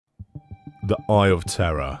The Eye of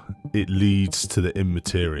Terror. It leads to the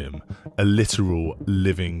Immaterium, a literal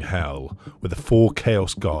living hell where the 4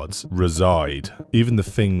 Chaos Gods reside. Even the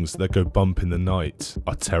things that go bump in the night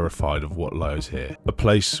are terrified of what lies here. A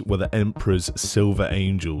place where the Emperor's Silver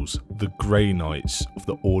Angels, the Grey Knights of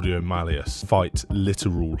the Audio Malleus, fight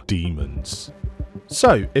literal demons.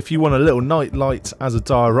 So, if you want a little night light as a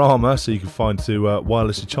diorama so you can find to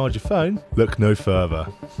wirelessly charge your phone, look no further.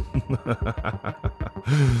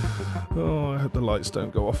 Oh, I hope the lights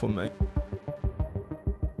don't go off on me.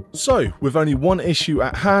 So, with only one issue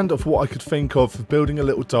at hand of what I could think of for building a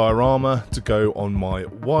little diorama to go on my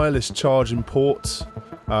wireless charging port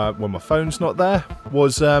when my phone's not there,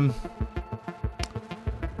 was how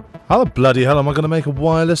the bloody hell am I going to make a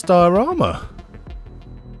wireless diorama?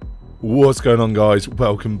 What's going on, guys?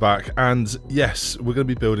 Welcome back, and yes, we're going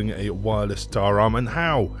to be building a wireless diorama. And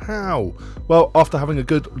how? Well, after having a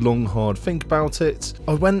good long hard think about it,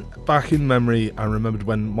 I went back in memory and remembered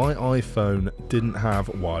when my iPhone didn't have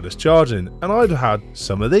wireless charging, and I'd had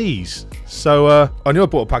some of these. So I knew I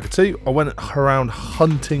bought a pack of 2. I went around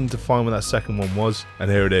hunting to find where that second one was, and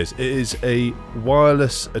here it is. It is a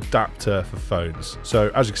wireless adapter for phones. So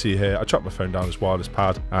as you can see here, I chucked my phone down this wireless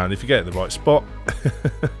pad, and if you get it in the right spot,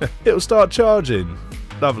 it'll start charging.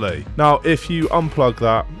 Lovely. Now, if you unplug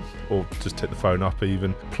that, or just take the phone up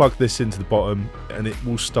even, plug this into the bottom, and it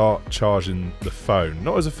will start charging the phone.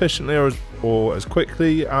 Not as efficiently or as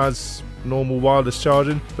quickly as normal wireless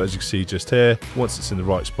charging, but as you can see just here, once it's in the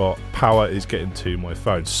right spot, power is getting to my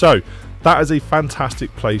phone. So that is a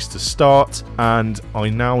fantastic place to start, and I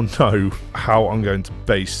now know how I'm going to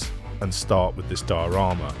base and start with this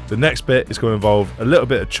diorama. The next bit is going to involve a little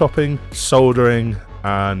bit of chopping, soldering,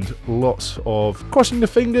 and lots of crossing the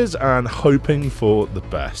fingers and hoping for the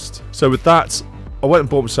best. So with that, I went and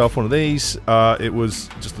bought myself one of these. It was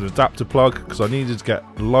just an adapter plug because I needed to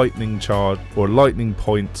get lightning charge or lightning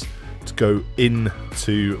point to go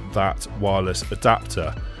into that wireless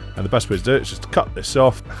adapter. And the best way to do it is just to cut this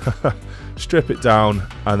off, strip it down,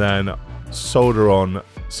 and then solder on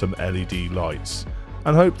some LED lights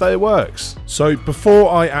and hope that it works. So before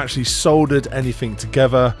I actually soldered anything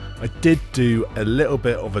together, I did do a little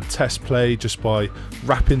bit of a test play just by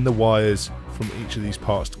wrapping the wires from each of these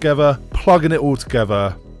parts together, plugging it all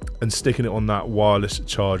together, and sticking it on that wireless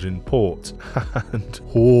charging port. And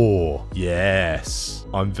oh yes,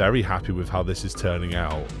 I'm very happy with how this is turning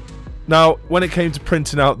out. Now, when it came to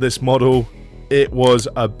printing out this model, it was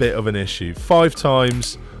a bit of an issue. 5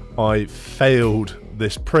 times I failed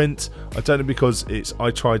this print. I don't know, because I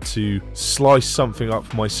tried to slice something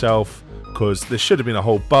up myself, because this should have been a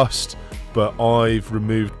whole bust, but I've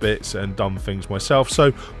removed bits and done things myself,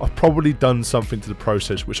 so I've probably done something to the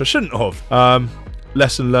process which I shouldn't have.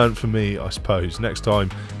 Lesson learned for me, I suppose. Next time,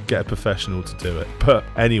 get a professional to do it. But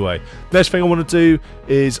anyway, next thing I want to do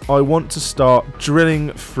is I want to start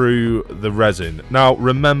drilling through the resin. Now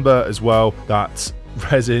remember as well that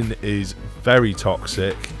resin is very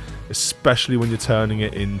toxic, especially when you're turning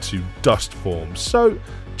it into dust form. So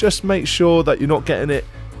just make sure that you're not getting it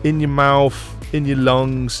in your mouth, in your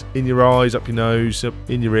lungs, in your eyes, up your nose, up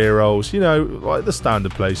in your ear holes, you know, like the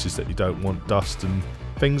standard places that you don't want dust and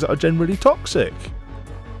things that are generally toxic.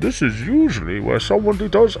 This is usually where somebody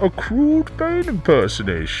does a crude Bane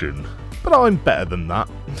impersonation, but I'm better than that.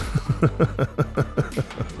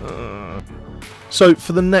 So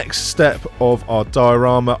for the next step of our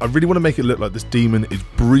diorama, I really want to make it look like this demon is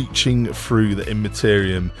breaching through the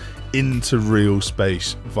Immaterium into real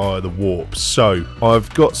space via the warp. So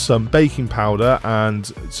I've got some baking powder and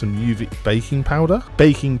some baking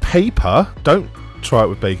paper. Don't try it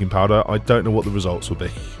with baking powder. I don't know what the results will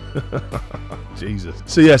be. Jesus.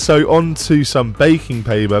 So yeah, so onto some baking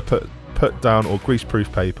paper, put down, or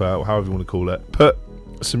greaseproof paper, or however you want to call it, put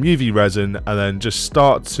some UV resin, and then just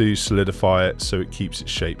start to solidify it so it keeps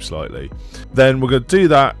its shape slightly. Then we're going to do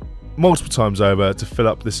that multiple times over to fill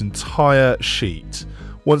up this entire sheet.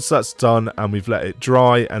 Once that's done and we've let it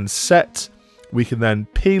dry and set, we can then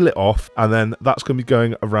peel it off, and then that's going to be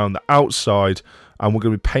going around the outside, and we're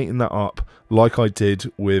going to be painting that up like I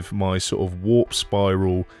did with my sort of warp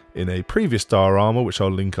spiral in a previous diorama, which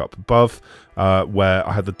I'll link up above, where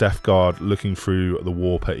I had the Death Guard looking through the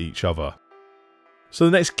warp at each other. So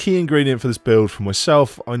the next key ingredient for this build for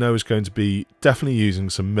myself, I know, is going to be definitely using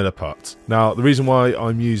some milliput. Now, the reason why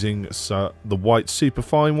I'm using the white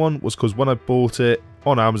superfine one was because when I bought it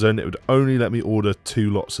on Amazon, it would only let me order 2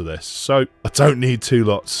 lots of this. So I don't need 2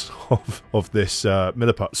 lots of this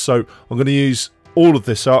milliput. So I'm going to use all of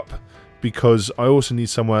this up, because I also need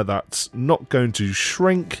somewhere that's not going to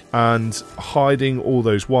shrink, and hiding all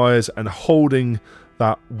those wires and holding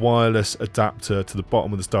that wireless adapter to the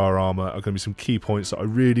bottom of this diorama are going to be some key points that I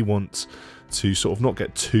really want to sort of not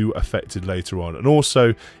get too affected later on. And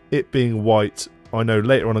also, it being white, I know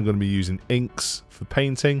later on I'm going to be using inks for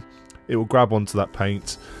painting. It will grab onto that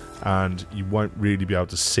paint and you won't really be able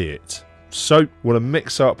to see it. So we're going to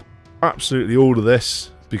mix up absolutely all of this,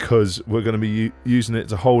 because we're going to be using it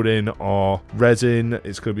to hold in our resin,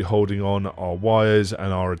 it's going to be holding on our wires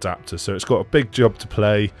and our adapter. So it's got a big job to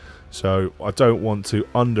play. So I don't want to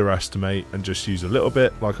underestimate and just use a little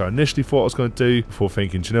bit like I initially thought I was going to do, before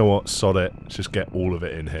thinking, do you know what, sod it, let's just get all of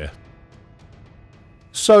it in here.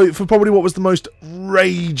 So for probably what was the most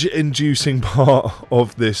rage-inducing part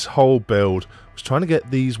of this whole build, was trying to get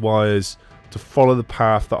these wires to follow the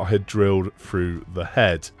path that I had drilled through the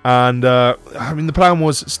head. And I mean, the plan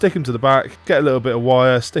was stick them to the back, get a little bit of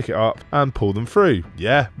wire, stick it up and pull them through.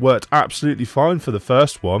 Yeah, worked absolutely fine for the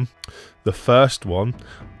first one.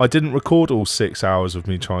 I didn't record all 6 hours of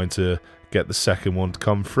me trying to get the second one to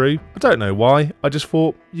come through. I don't know why, I just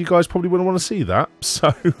thought you guys probably wouldn't want to see that,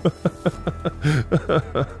 so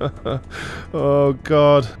oh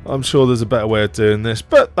god, I'm sure there's a better way of doing this,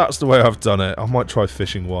 but that's the way I've done it. I might try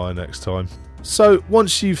fishing wire next time. So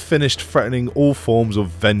once you've finished threatening all forms of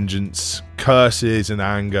vengeance, curses and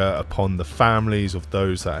anger upon the families of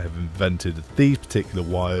those that have invented these particular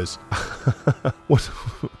wires,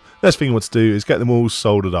 next thing you want to do is get them all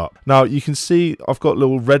soldered up. Now you can see I've got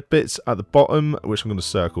little red bits at the bottom, which I'm going to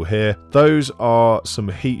circle here. Those are some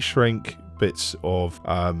heat shrink bits of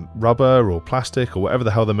rubber or plastic or whatever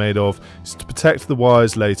the hell they're made of. It's to protect the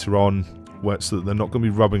wires later on, so that they're not going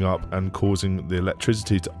to be rubbing up and causing the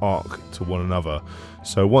electricity to arc to one another.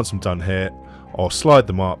 So once I'm done here, I'll slide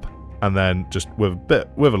them up, and then just with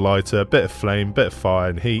a lighter, a bit of flame, bit of fire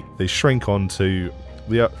and heat, they shrink onto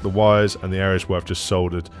the wires and the areas where I've just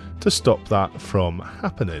soldered to stop that from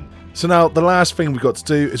happening. So now the last thing we've got to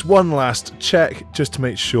do is one last check, just to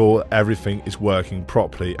make sure everything is working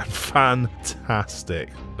properly. And fantastic,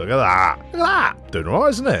 look at that, look at that, doing alright,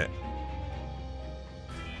 isn't it?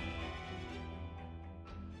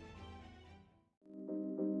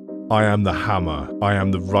 I am the hammer, I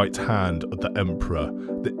am the right hand of the Emperor,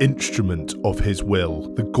 the instrument of his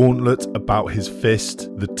will, the gauntlet about his fist,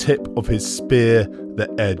 the tip of his spear, the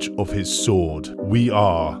edge of his sword. We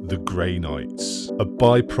are the Grey Knights, a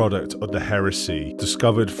byproduct of the heresy,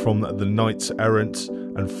 discovered from the Knights Errant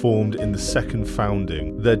and formed in the second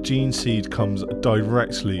founding. Their gene seed comes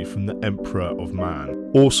directly from the Emperor of Man.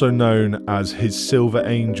 Also known as his Silver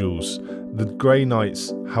Angels, the Grey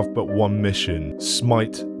Knights have but one mission: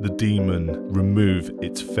 smite the demon, remove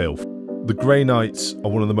its filth. The Grey Knights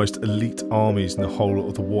are one of the most elite armies in the whole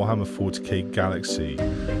of the Warhammer 40k galaxy.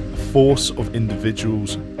 A force of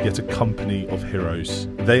individuals, yet a company of heroes.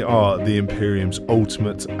 They are the Imperium's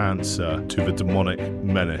ultimate answer to the demonic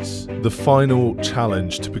menace. The final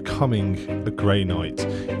challenge to becoming a Grey Knight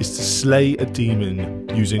is to slay a demon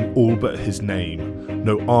using all but his name.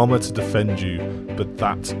 No armour to defend you, but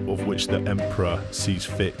that of which the Emperor sees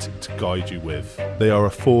fit to guide you with. They are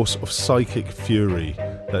a force of psychic fury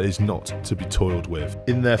that is not to be toiled with.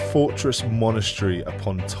 In their fortress monastery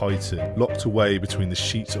upon Titan, locked away between the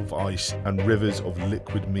sheets of ice and rivers of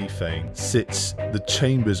liquid methane, sits the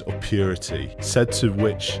Chambers of Purity, said to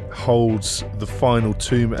which holds the final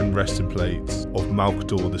tomb and resting place of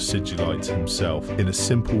Malkador the Sigillite himself, in a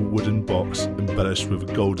simple wooden box embellished with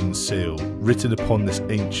a golden seal. Written upon this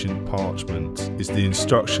ancient parchment is the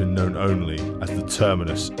instruction known only as the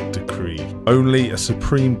Terminus Decree. Only a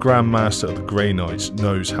supreme Grand Master of the Grey Knights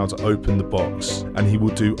knows how to open the box, and he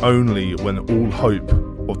will do only when all hope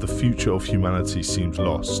of the future of humanity seems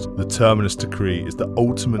lost. The Terminus Decree is the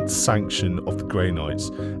ultimate sanction of the Grey Knights,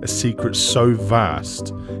 a secret so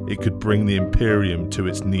vast it could bring the Imperium to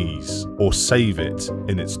its knees, or save it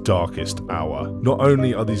in its darkest hour. Not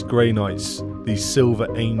only are these Grey Knights, these Silver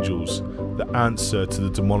Angels, the answer to the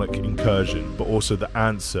demonic incursion, but also the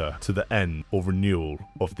answer to the end or renewal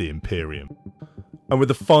of the Imperium. And with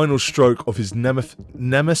the final stroke of his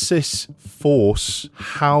nemesis force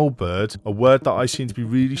halberd, a word that I seem to be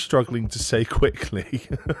really struggling to say quickly.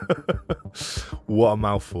 What a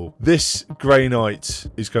mouthful. This Grey Knight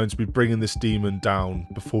is going to be bringing this demon down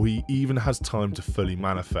before he even has time to fully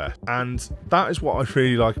manifest. And that is what I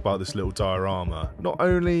really like about this little diorama. Not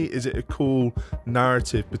only is it a cool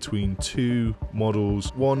narrative between two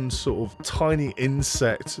models, one sort of tiny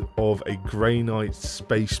insect of a Grey Knight,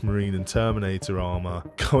 Space Marine and Terminator armor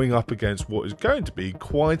going up against what is going to be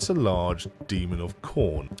quite a large demon of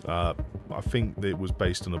Khorne. I think it was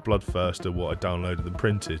based on a Bloodthirster, what I downloaded and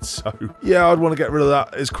printed, so yeah, I'd want to get rid of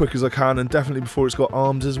that as quick as I can, and definitely before it's got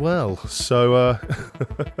arms as well. So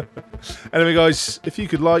Anyway, guys, if you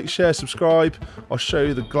could like, share, subscribe, I'll show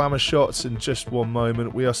you the glamour shots in just one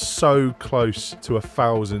moment. We are so close to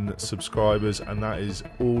 1,000 subscribers, and that is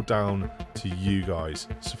all down to you guys.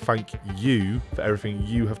 So thank you for everything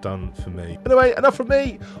you have done for me. Anyway, enough from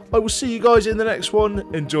me. I will see you guys in the next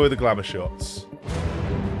one. Enjoy the glamour shots.